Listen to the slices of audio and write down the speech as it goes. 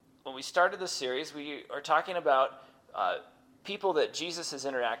when we started this series, we are talking about people that Jesus has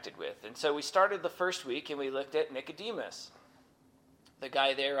interacted with. And so we started the first week and we looked at Nicodemus, the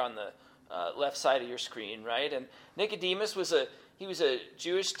guy there on the left side of your screen, right? And Nicodemus was a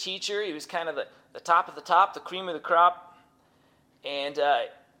Jewish teacher. He was kind of the top of the top, the cream of the crop. And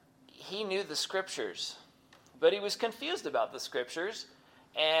he knew the scriptures, but he was confused about the scriptures.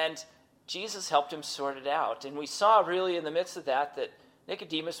 And Jesus helped him sort it out. And we saw really in the midst of that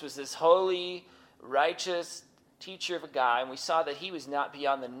Nicodemus was this holy, righteous teacher of a guy, and we saw that he was not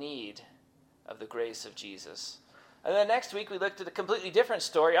beyond the need of the grace of Jesus. And then next week we looked at a completely different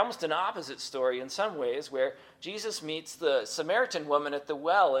story, almost an opposite story in some ways, where Jesus meets the Samaritan woman at the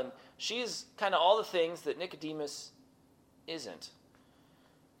well, and she's kind of all the things that Nicodemus isn't.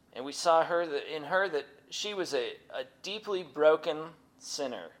 And we saw in her that she was a deeply broken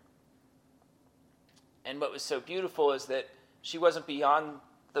sinner. And what was so beautiful is that she wasn't beyond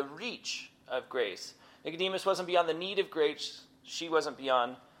the reach of grace. Nicodemus wasn't beyond the need of grace. She wasn't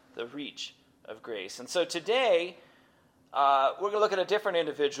beyond the reach of grace. And so today, we're going to look at a different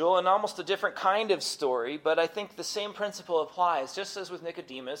individual and almost a different kind of story, but I think the same principle applies, just as with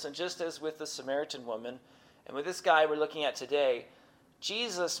Nicodemus and just as with the Samaritan woman. And with this guy we're looking at today,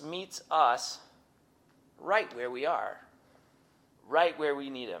 Jesus meets us right where we are, right where we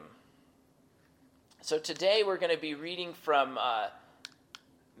need him. So today we're going to be reading from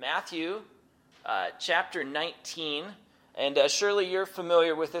Matthew chapter 19. And surely you're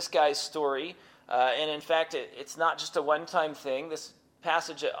familiar with this guy's story. And in fact, it's not just a one-time thing. This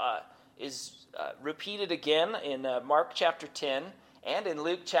passage is repeated again in Mark chapter 10 and in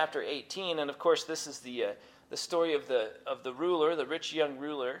Luke chapter 18. And of course, this is the story of the ruler, the rich young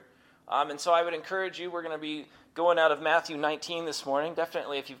ruler. And so I would encourage you, we're going to be going out of Matthew 19 this morning.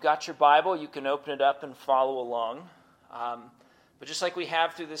 Definitely, if you've got your Bible, you can open it up and follow along. But just like we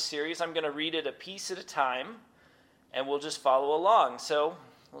have through this series, I'm going to read it a piece at a time, and we'll just follow along. So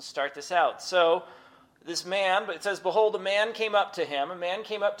we'll start this out. So this man, but it says, "Behold, a man came up to him," a man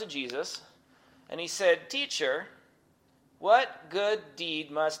came up to Jesus, and he said, "Teacher, what good deed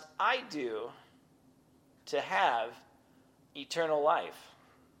must I do to have eternal life?"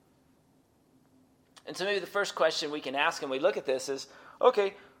 And so maybe the first question we can ask when we look at this is,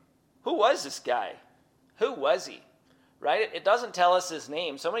 okay, who was this guy? Who was he? Right? It doesn't tell us his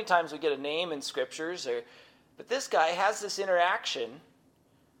name. So many times we get a name in scriptures, but this guy has this interaction,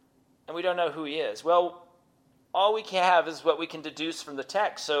 and we don't know who he is. Well, all we can have is what we can deduce from the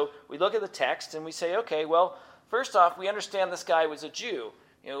text. So we look at the text and we say, okay, well, first off, we understand this guy was a Jew.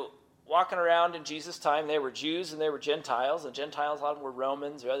 Walking around in Jesus' time, there were Jews and there were Gentiles, and Gentiles, a lot of them were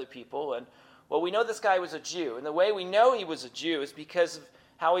Romans or other people, and well, we know this guy was a Jew, and the way we know he was a Jew is because of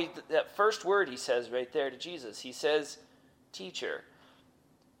how that first word he says right there to Jesus. He says, "Teacher."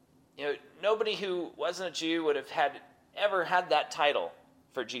 Nobody who wasn't a Jew would have ever had that title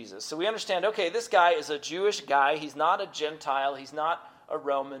for Jesus. So we understand, okay, this guy is a Jewish guy. He's not a Gentile. He's not a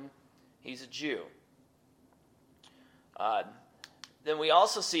Roman. He's a Jew. Then we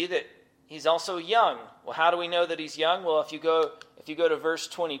also see that he's also young. Well, how do we know that he's young? Well, if you go to verse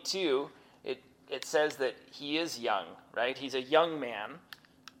 22, it says that he is young, right? He's a young man.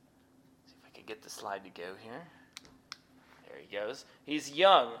 Let's see if I can get the slide to go here. There he goes. He's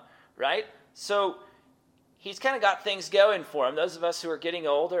young, right? So he's kind of got things going for him. Those of us who are getting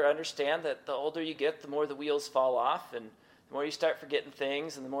older understand that the older you get, the more the wheels fall off, and the more you start forgetting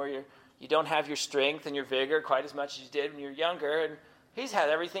things, and the more you don't have your strength and your vigor quite as much as you did when you were younger. And he's had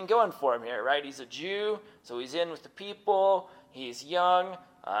everything going for him here, right? He's a Jew, so he's in with the people. He's young.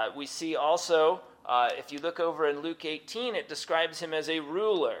 We see also, if you look over in Luke 18, it describes him as a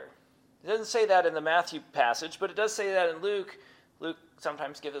ruler. It doesn't say that in the Matthew passage, but it does say that in Luke. Luke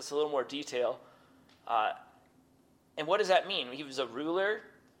sometimes gives us a little more detail. And what does that mean? He was a ruler?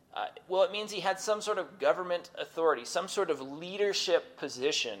 Well, it means he had some sort of government authority, some sort of leadership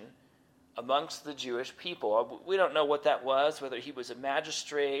position amongst the Jewish people. We don't know what that was, whether he was a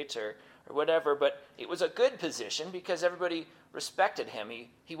magistrate or whatever, but it was a good position because everybody respected him.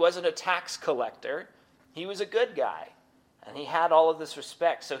 He wasn't a tax collector. He was a good guy, and he had all of this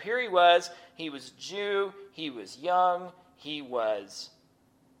respect. So here he was Jew, he was young, he was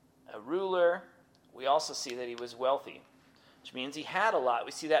a ruler. We also see that he was wealthy, which means he had a lot.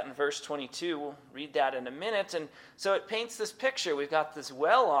 We see that in verse 22. We'll read that in a minute. And so it paints this picture. We've got this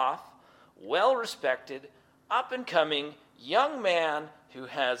well-off, well-respected, up-and-coming young man who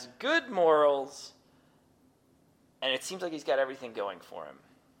has good morals, and it seems like he's got everything going for him.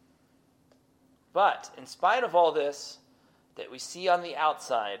 But in spite of all this that we see on the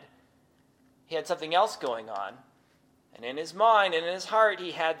outside, he had something else going on And in his mind and in his heart,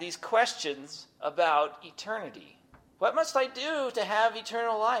 he had these questions about eternity. What must I do to have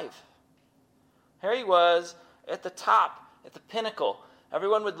eternal life? Here he was at the top, at the pinnacle.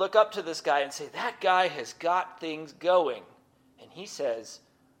 Everyone would look up to this guy and say, that guy has got things going. And he says,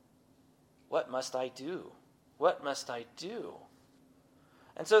 what must I do? What must I do?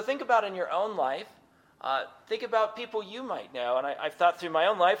 And so think about in your own life. Think about people you might know. And I've thought through my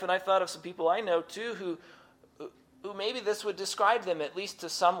own life, and I've thought of some people I know too who maybe this would describe them at least to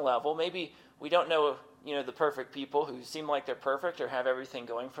some level. Maybe we don't know, the perfect people who seem like they're perfect or have everything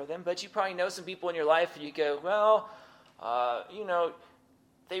going for them. But you probably know some people in your life and you go, well,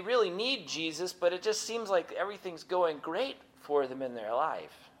 they really need Jesus, but it just seems like everything's going great for them in their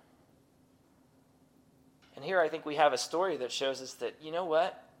life. And here I think we have a story that shows us that, you know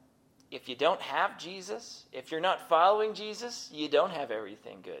what? If you don't have Jesus, if you're not following Jesus, you don't have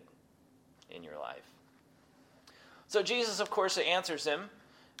everything good in your life. So Jesus, of course, answers him.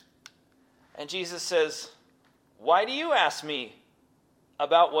 And Jesus says, why do you ask me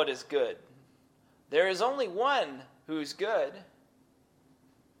about what is good? There is only one who's good.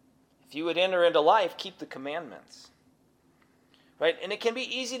 If you would enter into life, keep the commandments. Right? And it can be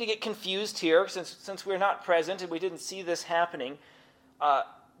easy to get confused here since we're not present and we didn't see this happening,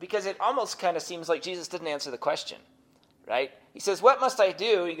 because it almost kind of seems like Jesus didn't answer the question. Right? He says, what must I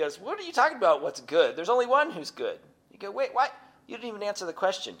do? He goes, what are you talking about, what's good? There's only one who's good. You go, wait, what? You didn't even answer the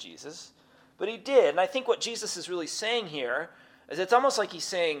question, Jesus. But he did. And I think what Jesus is really saying here is it's almost like he's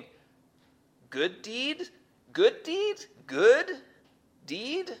saying, good deed? Good deed? Good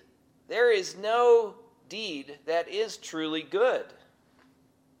deed? There is no deed that is truly good.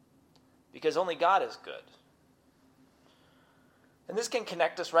 Because only God is good. And this can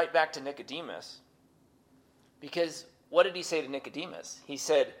connect us right back to Nicodemus. Because what did he say to Nicodemus? He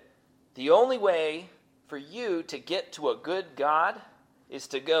said, the only way for you to get to a good God is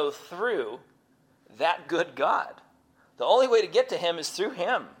to go through that good God. The only way to get to him is through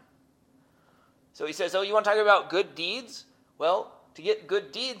him. So he says, you want to talk about good deeds? Well, to get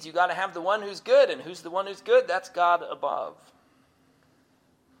good deeds, you got to have the one who's good. And who's the one who's good? That's God above.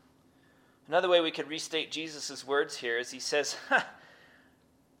 Another way we could restate Jesus' words here is he says,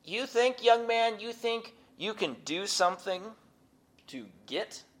 you think, young man, you think you can do something to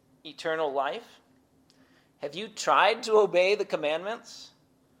get eternal life? Have you tried to obey the commandments?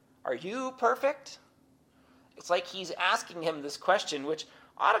 Are you perfect? It's like he's asking him this question, which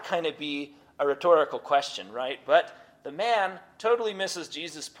ought to kind of be a rhetorical question, right? But the man totally misses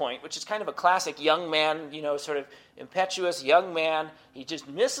Jesus' point, which is kind of a classic young man, sort of impetuous young man. He just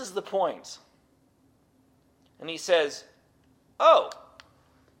misses the point. And he says,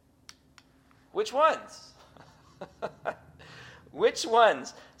 which ones? Which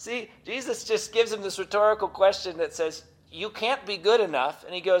ones? See, Jesus just gives him this rhetorical question that says, you can't be good enough.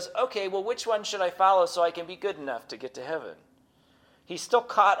 And he goes, okay, well, which one should I follow so I can be good enough to get to heaven? He's still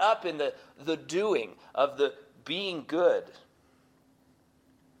caught up in the doing of the being good.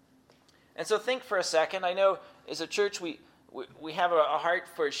 And so think for a second. I know as a church we have a heart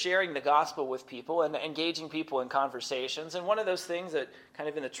for sharing the gospel with people and engaging people in conversations. And one of those things that kind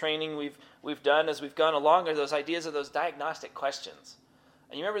of in the training we've done as we've gone along are those ideas of those diagnostic questions.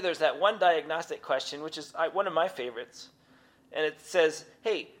 And you remember there's that one diagnostic question, which is one of my favorites. And it says,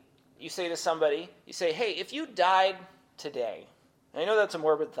 hey, you say to somebody, hey, if you died today, and I know that's a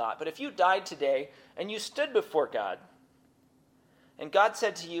morbid thought, but if you died today and you stood before God, and God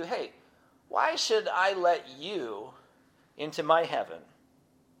said to you, hey, why should I let you into my heaven?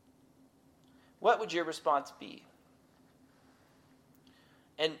 What would your response be?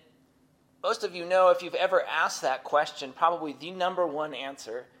 And most of you know, if you've ever asked that question, probably the number one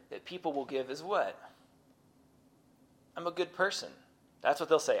answer that people will give is what? I'm a good person. That's what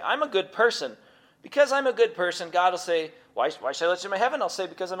they'll say. I'm a good person. Because I'm a good person, God will say, why should I let you in my heaven? I'll say,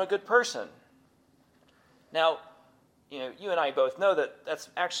 because I'm a good person. Now, you and I both know that that's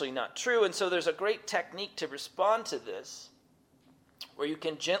actually not true, and so there's a great technique to respond to this, where you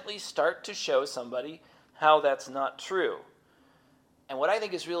can gently start to show somebody how that's not true. And what I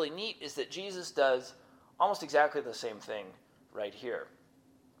think is really neat is that Jesus does almost exactly the same thing right here.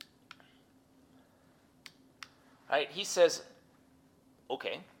 Right? He says,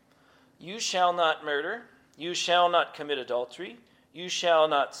 okay, you shall not murder, you shall not commit adultery, you shall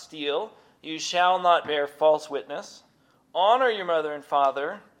not steal, you shall not bear false witness, honor your mother and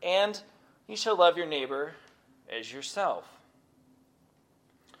father, and you shall love your neighbor as yourself.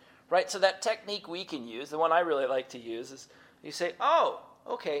 Right? So that technique we can use, the one I really like to use, is you say,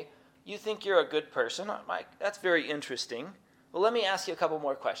 okay, you think you're a good person. That's very interesting. Well, let me ask you a couple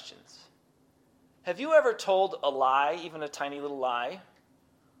more questions. Have you ever told a lie, even a tiny little lie?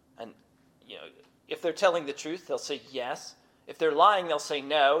 And, if they're telling the truth, they'll say yes. If they're lying, they'll say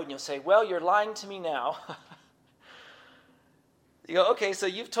no. And you'll say, well, you're lying to me now. You go, okay, so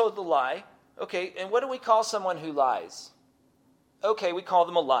you've told the lie. Okay, and what do we call someone who lies? Okay, we call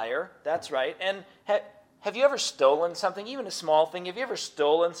them a liar. That's right. And have you ever stolen something, even a small thing? Have you ever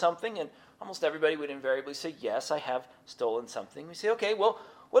stolen something? And almost everybody would invariably say, yes, I have stolen something. We say, okay, well,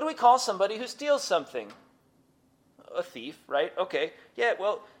 what do we call somebody who steals something? A thief, right? Okay, yeah,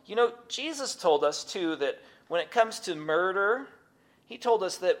 well, Jesus told us, too, that when it comes to murder, he told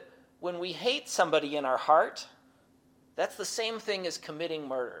us that when we hate somebody in our heart, that's the same thing as committing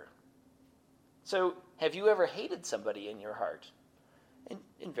murder. So, have you ever hated somebody in your heart? And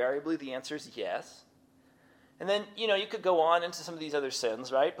invariably, the answer is yes. And then, you could go on into some of these other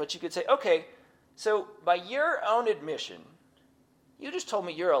sins, right? But you could say, okay, so by your own admission, you just told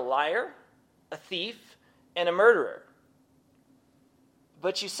me you're a liar, a thief, and a murderer.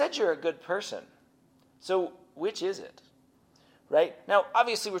 But you said you're a good person. So which is it? Right? Now,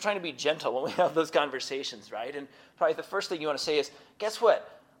 obviously, we're trying to be gentle when we have those conversations, right? And probably the first thing you want to say is, guess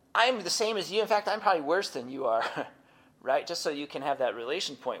what? I'm the same as you. In fact, I'm probably worse than you are, right? Just so you can have that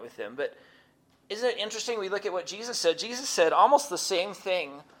relation point with them. But isn't it interesting? We look at what Jesus said. Jesus said almost the same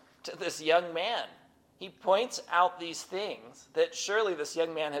thing to this young man. He points out these things that surely this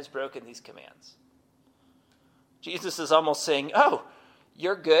young man has broken these commands. Jesus is almost saying, oh,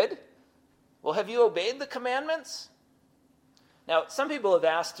 you're good? Well, have you obeyed the commandments? Now, some people have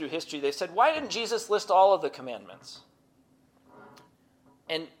asked through history, they've said, why didn't Jesus list all of the commandments?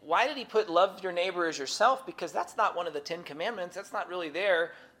 And why did he put love your neighbor as yourself? Because that's not one of the 10 commandments. That's not really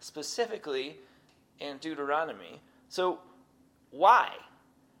there specifically in Deuteronomy. So why?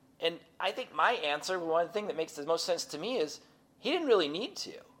 And I think my answer, one thing that makes the most sense to me is he didn't really need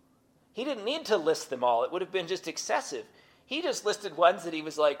to. He didn't need to list them all. It would have been just excessive. He just listed ones that he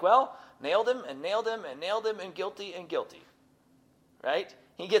was like, well, nailed him and nailed him and nailed him and guilty and guilty. Right?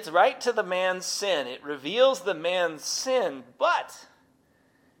 He gets right to the man's sin. It reveals the man's sin. But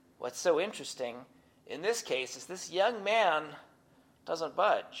what's so interesting in this case is this young man doesn't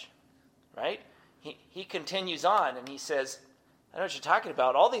budge. Right? He continues on and he says, I know what you're talking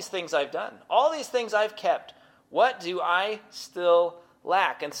about. All these things I've done. All these things I've kept. What do I still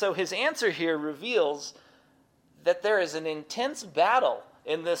lack? And so his answer here reveals that there is an intense battle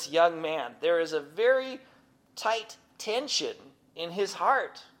in this young man. There is a very tight tension in his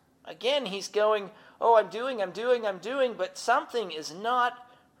heart. Again, he's going, oh, I'm doing, but something is not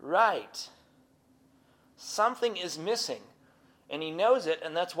right. Something is missing. And he knows it,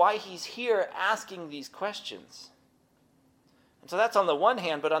 and that's why he's here asking these questions. And so that's on the one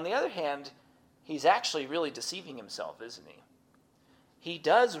hand, but on the other hand, he's actually really deceiving himself, isn't he? He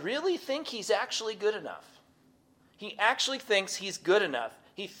does really think he's actually good enough. He actually thinks he's good enough.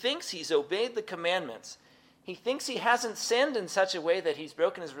 He thinks he's obeyed the commandments. He thinks he hasn't sinned in such a way that he's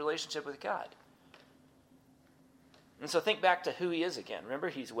broken his relationship with God. And so think back to who he is again. Remember,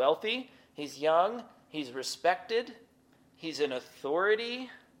 he's wealthy, he's young, he's respected, he's an authority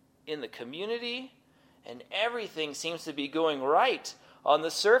in the community, and everything seems to be going right on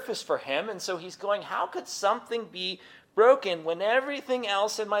the surface for him. And so he's going, how could something be broken when everything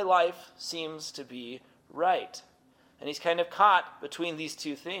else in my life seems to be right? And he's kind of caught between these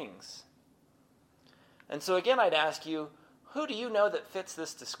two things. And so again, I'd ask you, who do you know that fits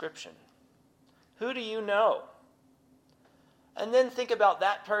this description? Who do you know? And then think about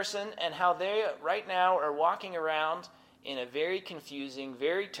that person and how they right now are walking around in a very confusing,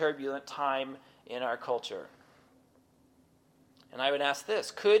 very turbulent time in our culture. And I would ask this,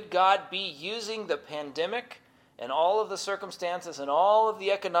 could God be using the pandemic and all of the circumstances and all of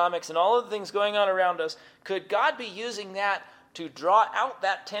the economics and all of the things going on around us, could God be using that to draw out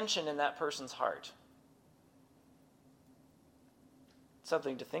that tension in that person's heart?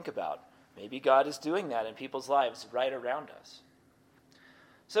 Something to think about. Maybe God is doing that in people's lives right around us.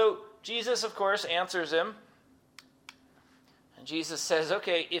 So Jesus, of course, answers him. And Jesus says,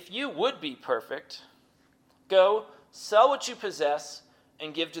 okay, if you would be perfect, go, sell what you possess,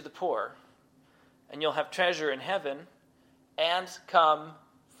 and give to the poor, and you'll have treasure in heaven, and come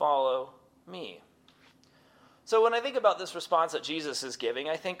follow me. So when I think about this response that Jesus is giving,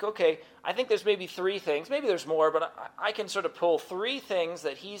 I think, okay, I think there's maybe three things. Maybe there's more, but I can sort of pull three things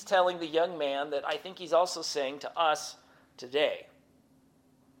that he's telling the young man that I think he's also saying to us today.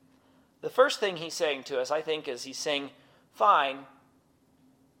 The first thing he's saying to us, I think, is he's saying, fine,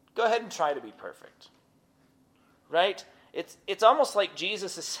 go ahead and try to be perfect. Right? It's almost like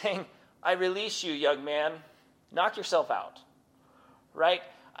Jesus is saying, I release you, young man. Knock yourself out. Right?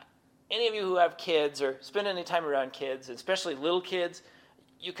 any of you who have kids or spend any time around kids, especially little kids,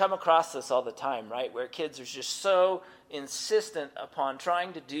 you come across this all the time, right? Where kids are just so insistent upon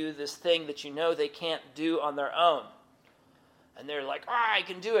trying to do this thing that you know they can't do on their own. And they're like, I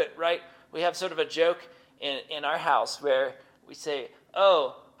can do it, right? We have sort of a joke in our house where we say,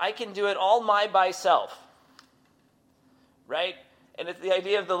 I can do it all my myself, right? And it's the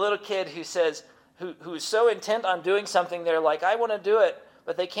idea of the little kid who says, who's so intent on doing something, they're like, I want to do it,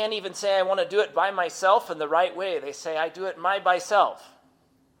 but they can't even say, I want to do it by myself in the right way. They say, I do it my myself.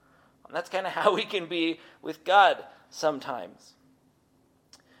 And that's kind of how we can be with God sometimes.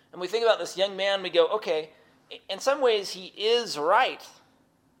 And we think about this young man, we go, okay, in some ways he is right.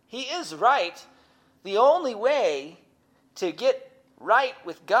 He is right. The only way to get right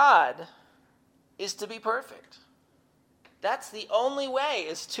with God is to be perfect. That's the only way,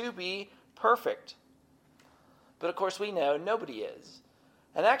 is to be perfect. But of course we know nobody is.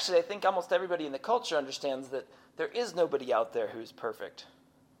 And actually I think almost everybody in the culture understands that there is nobody out there who's perfect.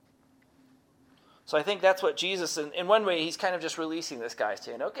 So I think that's what Jesus, in one way, he's kind of just releasing this guy,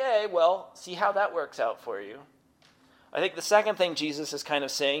 saying, okay, well, see how that works out for you. I think the second thing Jesus is kind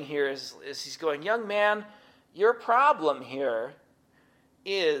of saying here is he's going, young man, your problem here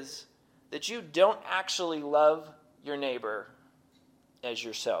is that you don't actually love your neighbor as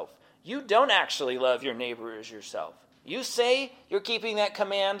yourself. You don't actually love your neighbor as yourself. You say you're keeping that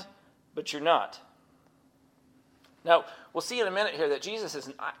command, but you're not. Now, we'll see in a minute here that Jesus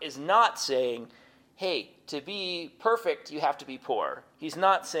is not saying, hey, to be perfect, you have to be poor. He's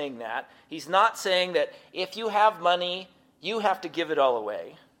not saying that. He's not saying that if you have money, you have to give it all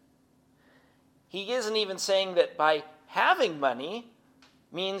away. He isn't even saying that by having money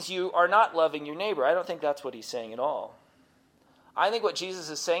means you are not loving your neighbor. I don't think that's what he's saying at all. I think what Jesus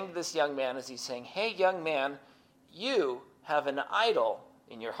is saying to this young man is he's saying, hey, young man, you have an idol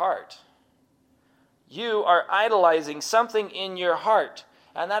in your heart. You are idolizing something in your heart.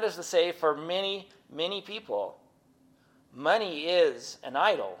 And that is to say, for many, many people, money is an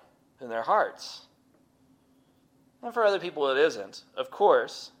idol in their hearts. And for other people it isn't, of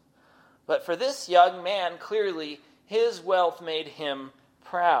course. But for this young man, clearly, his wealth made him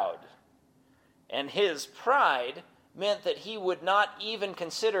proud. And his pride meant that he would not even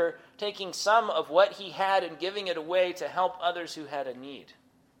consider taking some of what he had and giving it away to help others who had a need.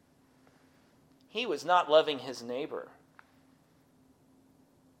 He was not loving his neighbor.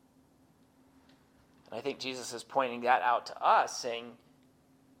 And I think Jesus is pointing that out to us, saying,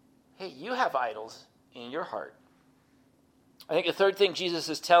 hey, you have idols in your heart. I think the third thing Jesus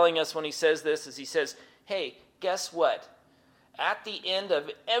is telling us when he says this is he says, hey, guess what? At the end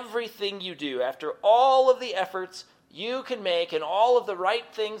of everything you do, after all of the efforts you can make and all of the right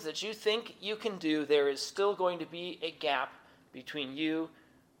things that you think you can do, there is still going to be a gap between you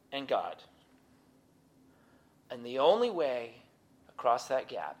and God. And the only way across that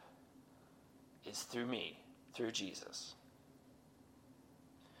gap is through me, through Jesus.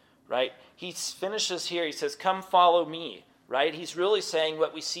 Right? He finishes here, he says, come follow me. Right? He's really saying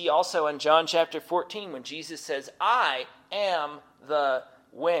what we see also in John chapter 14 when Jesus says, I am the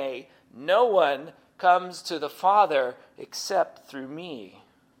way. No one comes to the Father except through me.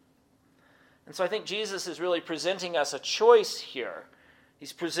 And so I think Jesus is really presenting us a choice here.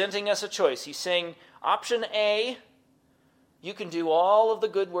 He's presenting us a choice. He's saying, option A, you can do all of the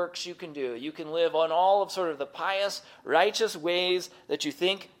good works you can do. You can live on all of sort of the pious, righteous ways that you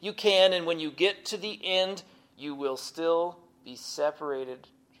think you can, and when you get to the end, you will still be separated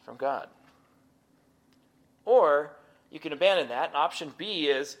from God. Or you can abandon that, and option B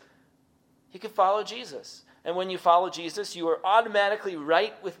is you can follow Jesus. And when you follow Jesus, you are automatically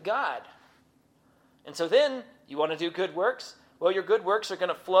right with God. And so then, you want to do good works? Well, your good works are going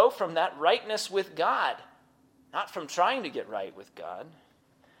to flow from that rightness with God, not from trying to get right with God.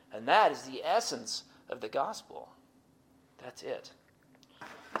 And that is the essence of the gospel. That's it.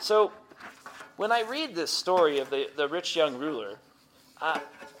 So, when I read this story of the rich young ruler, I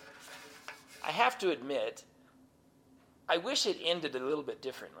have to admit, I wish it ended a little bit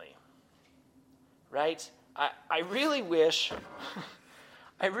differently. Right? I really wish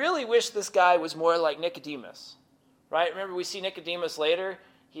this guy was more like Nicodemus. Right? Remember, we see Nicodemus later.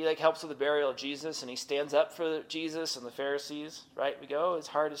 He helps with the burial of Jesus, and he stands up for Jesus and the Pharisees. Right? We go, his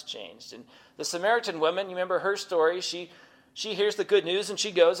heart has changed. And the Samaritan woman, you remember her story, She hears the good news and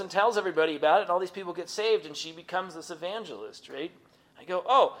she goes and tells everybody about it, and all these people get saved, and she becomes this evangelist, right? I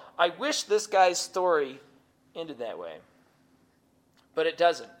go, I wish this guy's story ended that way. But it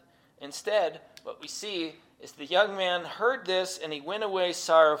doesn't. Instead, what we see is the young man heard this and he went away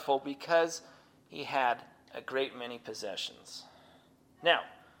sorrowful because he had a great many possessions. Now,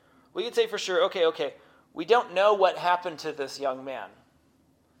 we could say for sure, okay, we don't know what happened to this young man.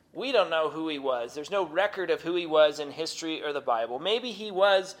 We don't know who he was. There's no record of who he was in history or the Bible. Maybe he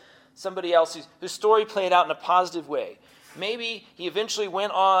was somebody else whose story played out in a positive way. Maybe he eventually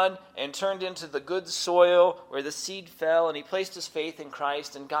went on and turned into the good soil where the seed fell and he placed his faith in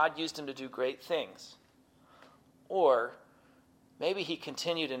Christ and God used him to do great things. Or maybe he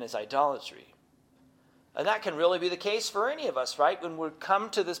continued in his idolatry. And that can really be the case for any of us, right? When we come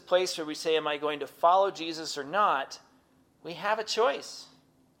to this place where we say, am I going to follow Jesus or not? We have a choice.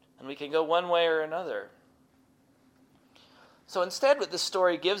 And we can go one way or another. So instead what this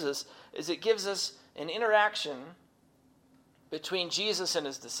story gives us is it gives us an interaction between Jesus and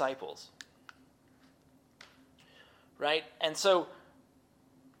his disciples. Right? And so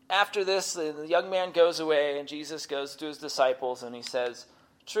after this, the young man goes away and Jesus goes to his disciples and he says,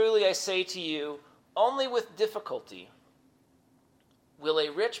 truly I say to you, only with difficulty will a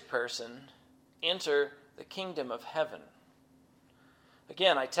rich person enter the kingdom of heaven.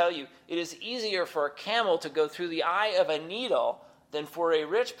 Again, I tell you, it is easier for a camel to go through the eye of a needle than for a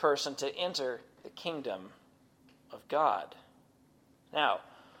rich person to enter the kingdom of God. Now,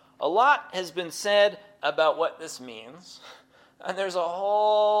 a lot has been said about what this means, and there's a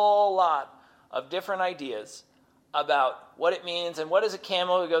whole lot of different ideas about what it means and what is a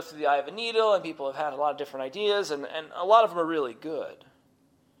camel to go through the eye of a needle, and people have had a lot of different ideas, and a lot of them are really good.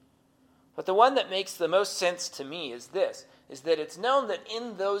 But the one that makes the most sense to me is this, is that it's known that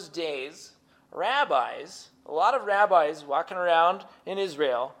in those days, rabbis, a lot of rabbis walking around in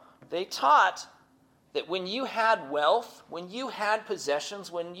Israel, they taught that when you had wealth, when you had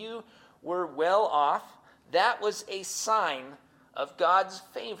possessions, when you were well off, that was a sign of God's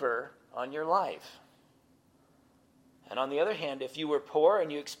favor on your life. And on the other hand, if you were poor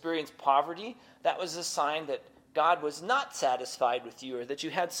and you experienced poverty, that was a sign that God was not satisfied with you, or that you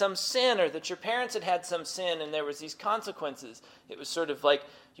had some sin, or that your parents had had some sin and there was these consequences. It was sort of like,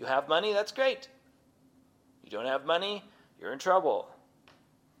 you have money, that's great. You don't have money, you're in trouble.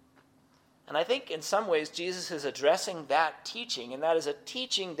 And I think in some ways Jesus is addressing that teaching, and that is a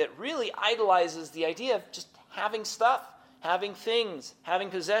teaching that really idolizes the idea of just having stuff, having things, having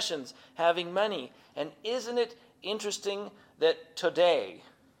possessions, having money. And isn't it interesting that today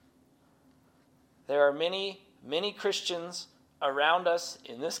there are many Christians around us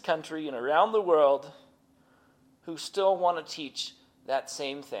in this country and around the world who still want to teach that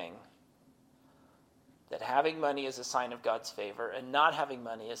same thing, that having money is a sign of God's favor and not having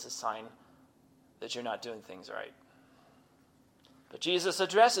money is a sign that you're not doing things right. But Jesus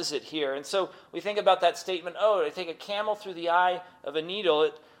addresses it here. And so we think about that statement, I take a camel through the eye of a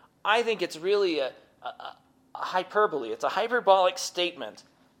needle. I think it's really a hyperbole. It's a hyperbolic statement.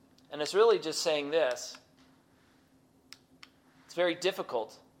 And it's really just saying this. It's very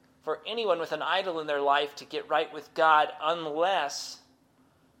difficult for anyone with an idol in their life to get right with God unless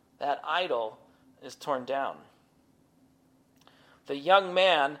that idol is torn down. The young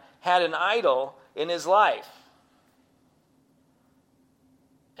man had an idol in his life,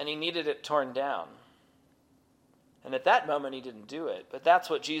 and he needed it torn down. And at that moment, he didn't do it. But that's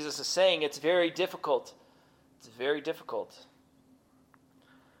what Jesus is saying. It's very difficult. It's very difficult.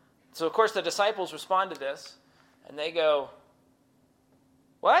 So, of course, the disciples respond to this, and they go,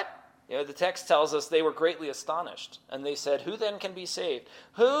 what? The text tells us they were greatly astonished. And they said, who then can be saved?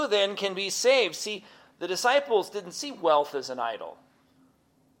 Who then can be saved? See, the disciples didn't see wealth as an idol.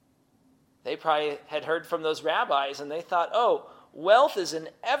 They probably had heard from those rabbis, and they thought, wealth is an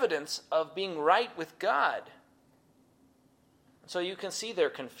evidence of being right with God. So you can see their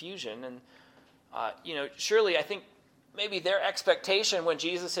confusion. And, surely I think maybe their expectation when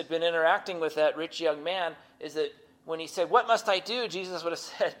Jesus had been interacting with that rich young man is that when he said, what must I do? Jesus would have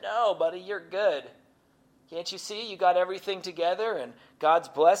said, no, buddy, you're good. Can't you see? You got everything together and God's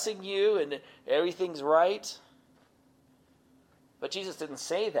blessing you and everything's right. But Jesus didn't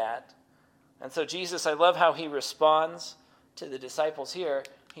say that. And so Jesus, I love how he responds to the disciples here.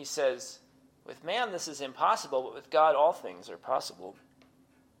 He says, with man this is impossible, but with God all things are possible.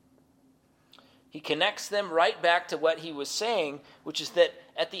 He connects them right back to what he was saying, which is that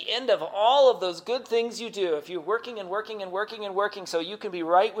at the end of all of those good things you do, if you're working and working and working and working so you can be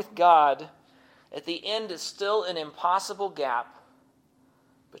right with God, at the end is still an impossible gap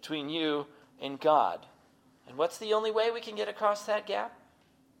between you and God. And what's the only way we can get across that gap?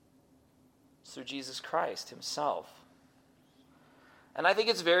 It's through Jesus Christ himself. And I think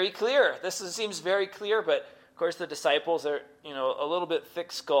it's very clear. Seems very clear, but of course the disciples are, a little bit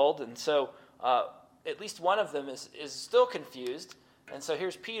thick-skulled, and so at least one of them is still confused. And so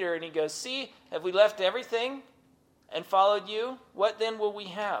here's Peter, and he goes, see, have we left everything and followed you, what then will we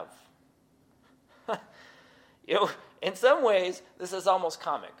have? In some ways, this is almost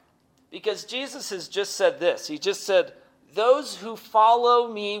comic. Because Jesus has just said this. He just said, those who follow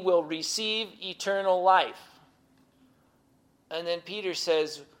me will receive eternal life. And then Peter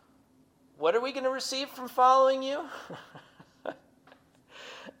says, what are we going to receive from following you?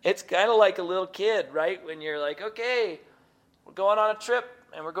 It's kind of like a little kid, right? When you're like, okay, we're going on a trip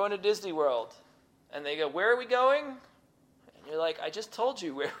and we're going to Disney World. And they go, where are we going? And you're like, I just told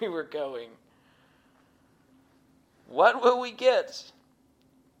you where we were going. What will we get?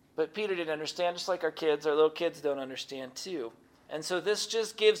 But Peter didn't understand, just like our little kids don't understand too. And so this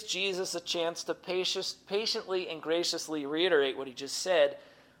just gives Jesus a chance to patiently and graciously reiterate what he just said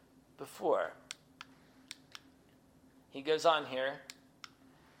before. He goes on here,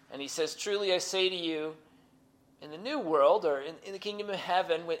 and he says, truly I say to you, in the new world, or in the kingdom of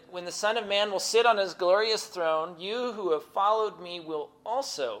heaven, when the Son of Man will sit on his glorious throne, you who have followed me will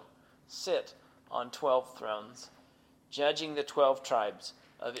also sit on 12 thrones, judging the 12 tribes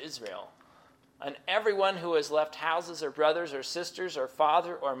of Israel. And everyone who has left houses or brothers or sisters or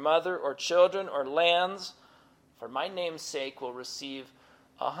father or mother or children or lands for my name's sake will receive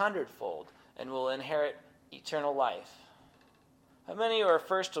 100-fold and will inherit eternal life. How many who are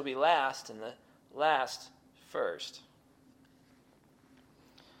first will be last, and the last first?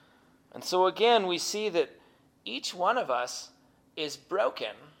 And so again, we see that each one of us is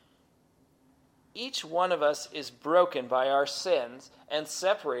broken. Each one of us is broken by our sins and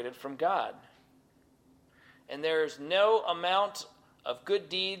separated from God. And there is no amount of good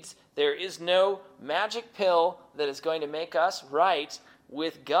deeds, there is no magic pill that is going to make us right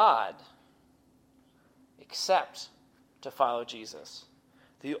with God, except to follow Jesus.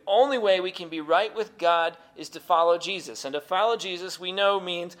 The only way we can be right with God is to follow Jesus. And to follow Jesus, we know,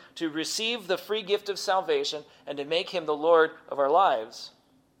 means to receive the free gift of salvation and to make him the Lord of our lives.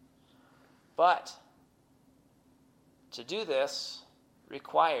 But to do this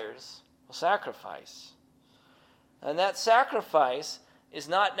requires a sacrifice. And that sacrifice is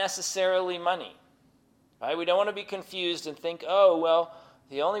not necessarily money. Right? We don't want to be confused and think, oh, well,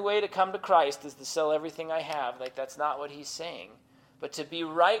 the only way to come to Christ is to sell everything I have. Like, that's not what he's saying. But to be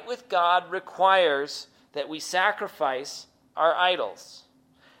right with God requires that we sacrifice our idols.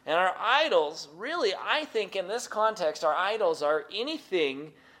 And our idols, really, I think in this context, our idols are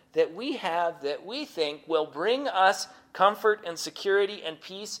anything that we have that we think will bring us comfort and security and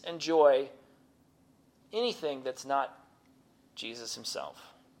peace and joy. Anything that's not Jesus himself.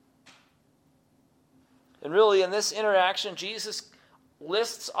 And really, in this interaction, Jesus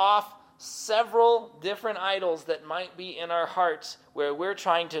lists off several different idols that might be in our hearts where we're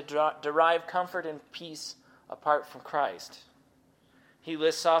trying to derive comfort and peace apart from Christ. He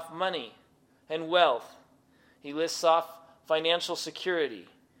lists off money and wealth. He lists off financial security.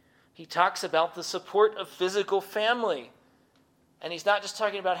 He talks about the support of physical family. And he's not just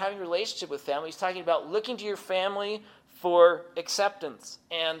talking about having a relationship with family. He's talking about looking to your family for acceptance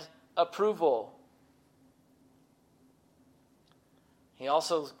and approval. He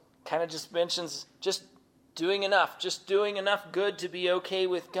also kind of just mentions just doing enough good to be okay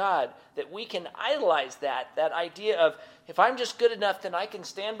with God. That we can idolize that idea of, if I'm just good enough, then I can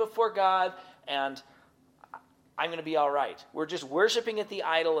stand before God and I'm going to be all right. We're just worshiping at the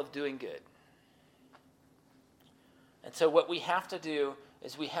idol of doing good. And so what we have to do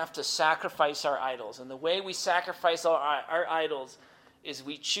is we have to sacrifice our idols. And the way we sacrifice our idols is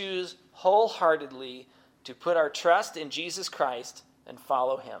we choose wholeheartedly to put our trust in Jesus Christ and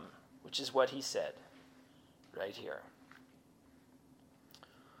follow him, which is what he said right here.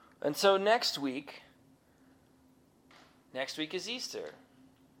 And so next week is Easter.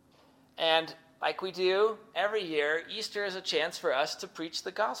 And like we do every year, Easter is a chance for us to preach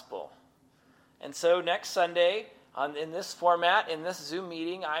the gospel. And so next Sunday, in this format, in this Zoom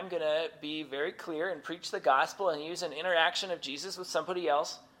meeting, I'm going to be very clear and preach the gospel and use an interaction of Jesus with somebody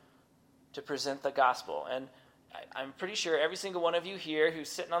else to present the gospel. And I'm pretty sure every single one of you here who's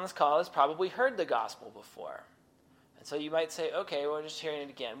sitting on this call has probably heard the gospel before. And so you might say, okay, we're just hearing it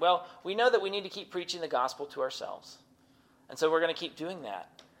again. Well, we know that we need to keep preaching the gospel to ourselves. And so we're going to keep doing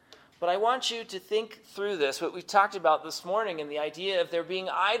that. But I want you to think through this, what we talked about this morning, and the idea of there being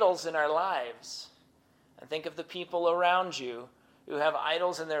idols in our lives. And think of the people around you who have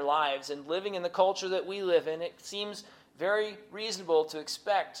idols in their lives. And living in the culture that we live in, it seems very reasonable to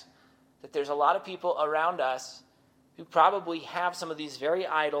expect that there's a lot of people around us who probably have some of these very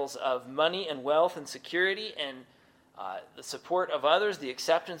idols of money and wealth and security and the support of others, the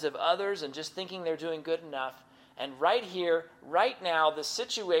acceptance of others, and just thinking they're doing good enough. And right here, right now, the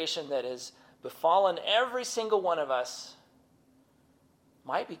situation that has befallen every single one of us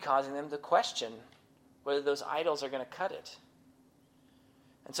might be causing them to question whether those idols are going to cut it.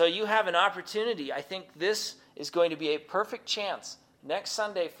 And so you have an opportunity. I think this is going to be a perfect chance next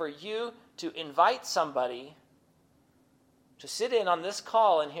Sunday for you to invite somebody to sit in on this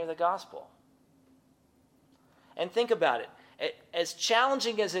call and hear the gospel. And think about it. As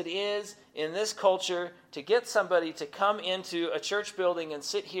challenging as it is in this culture to get somebody to come into a church building and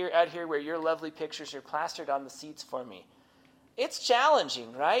sit out here where your lovely pictures are plastered on the seats for me, it's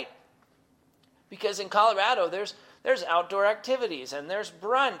challenging, right? Because in Colorado, there's outdoor activities, and there's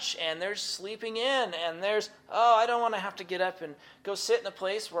brunch, and there's sleeping in, and there's, I don't want to have to get up and go sit in a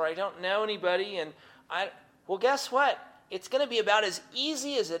place where I don't know anybody. And well, guess what? It's going to be about as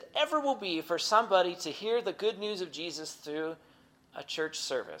easy as it ever will be for somebody to hear the good news of Jesus through a church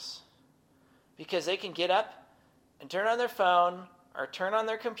service. Because they can get up and turn on their phone or turn on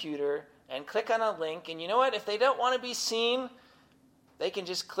their computer and click on a link. And you know what? If they don't want to be seen, they can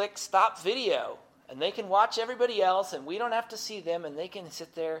just click stop video. And they can watch everybody else, and we don't have to see them, and they can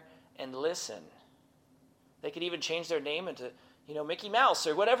sit there and listen. They could even change their name into Mickey Mouse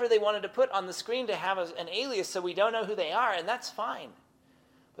or whatever they wanted to put on the screen to have an alias so we don't know who they are, and that's fine.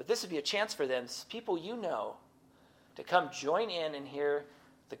 But this would be a chance for them, people you know, to come join in and hear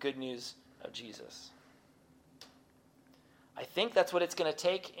the good news of Jesus. I think that's what it's going to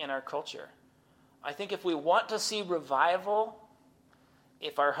take in our culture. I think if we want to see revival,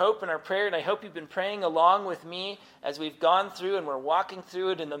 if our hope and our prayer, and I hope you've been praying along with me as we've gone through and we're walking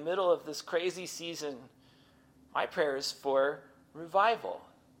through it in the middle of this crazy season, my prayer is for revival.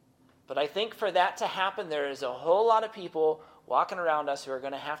 But I think for that to happen, there is a whole lot of people walking around us who are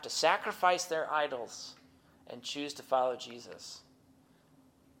going to have to sacrifice their idols and choose to follow Jesus.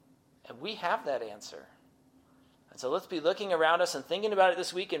 And we have that answer. And so let's be looking around us and thinking about it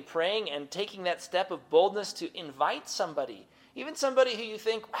this week and praying and taking that step of boldness to invite somebody, even somebody who you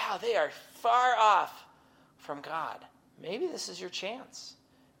think, wow, they are far off from God. Maybe this is your chance.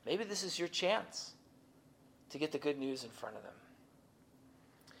 Maybe this is your chance to get the good news in front of them.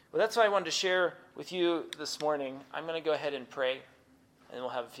 Well, that's what I wanted to share with you this morning. I'm going to go ahead and pray, and then we'll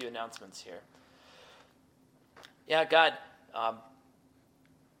have a few announcements here. Yeah, God,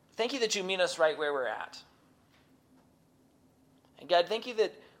 thank you that you meet us right where we're at. And God, thank you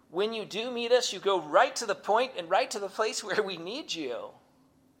that when you do meet us, you go right to the point and right to the place where we need you.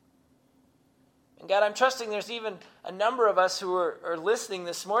 And God, I'm trusting there's even a number of us who are listening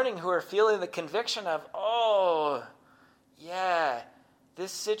this morning who are feeling the conviction of,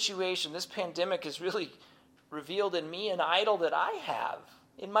 this situation, this pandemic has really revealed in me an idol that I have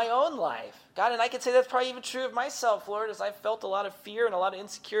in my own life. God, and I can say that's probably even true of myself, Lord, as I've felt a lot of fear and a lot of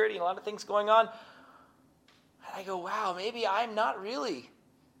insecurity and a lot of things going on. And I go, wow, maybe I'm not really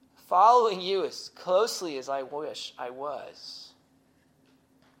following you as closely as I wish I was.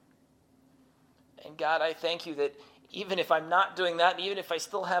 And God, I thank you that even if I'm not doing that, even if I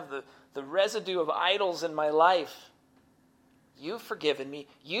still have the residue of idols in my life, you've forgiven me,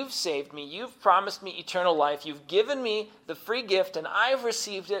 you've saved me, you've promised me eternal life, you've given me the free gift, and I've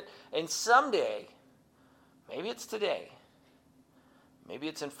received it, and someday, maybe it's today, maybe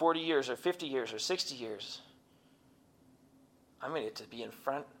it's in 40 years or 50 years or 60 years, I'm going to get to be in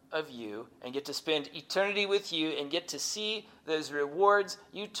front of you and get to spend eternity with you and get to see those rewards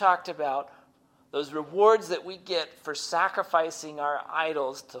you talked about, those rewards that we get for sacrificing our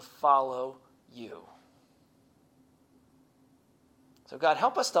idols to follow you. So God,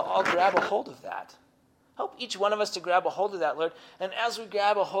 help us to all grab a hold of that. Help each one of us to grab a hold of that, Lord. And as we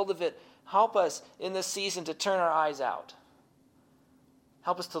grab a hold of it, help us in this season to turn our eyes out.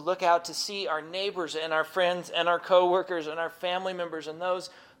 Help us to look out to see our neighbors and our friends and our coworkers and our family members and those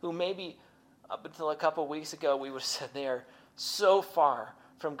who maybe up until a couple weeks ago we would have said they are so far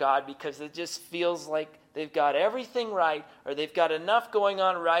from God because it just feels like they've got everything right or they've got enough going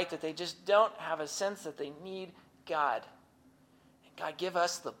on right that they just don't have a sense that they need God. God, give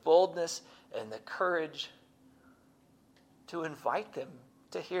us the boldness and the courage to invite them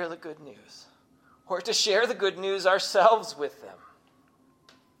to hear the good news or to share the good news ourselves with them.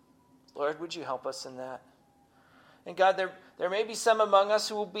 Lord, would you help us in that? And God, there may be some among us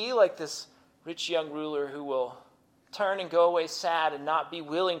who will be like this rich young ruler who will turn and go away sad and not be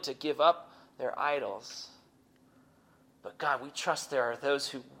willing to give up their idols. But God, we trust there are those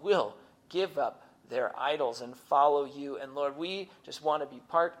who will give up their idols and follow you. And Lord, we just want to be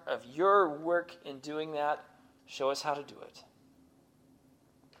part of your work in doing that. Show us how to do it.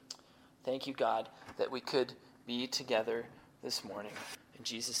 Thank you, God, that we could be together this morning. In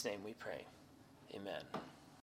Jesus' name we pray. Amen.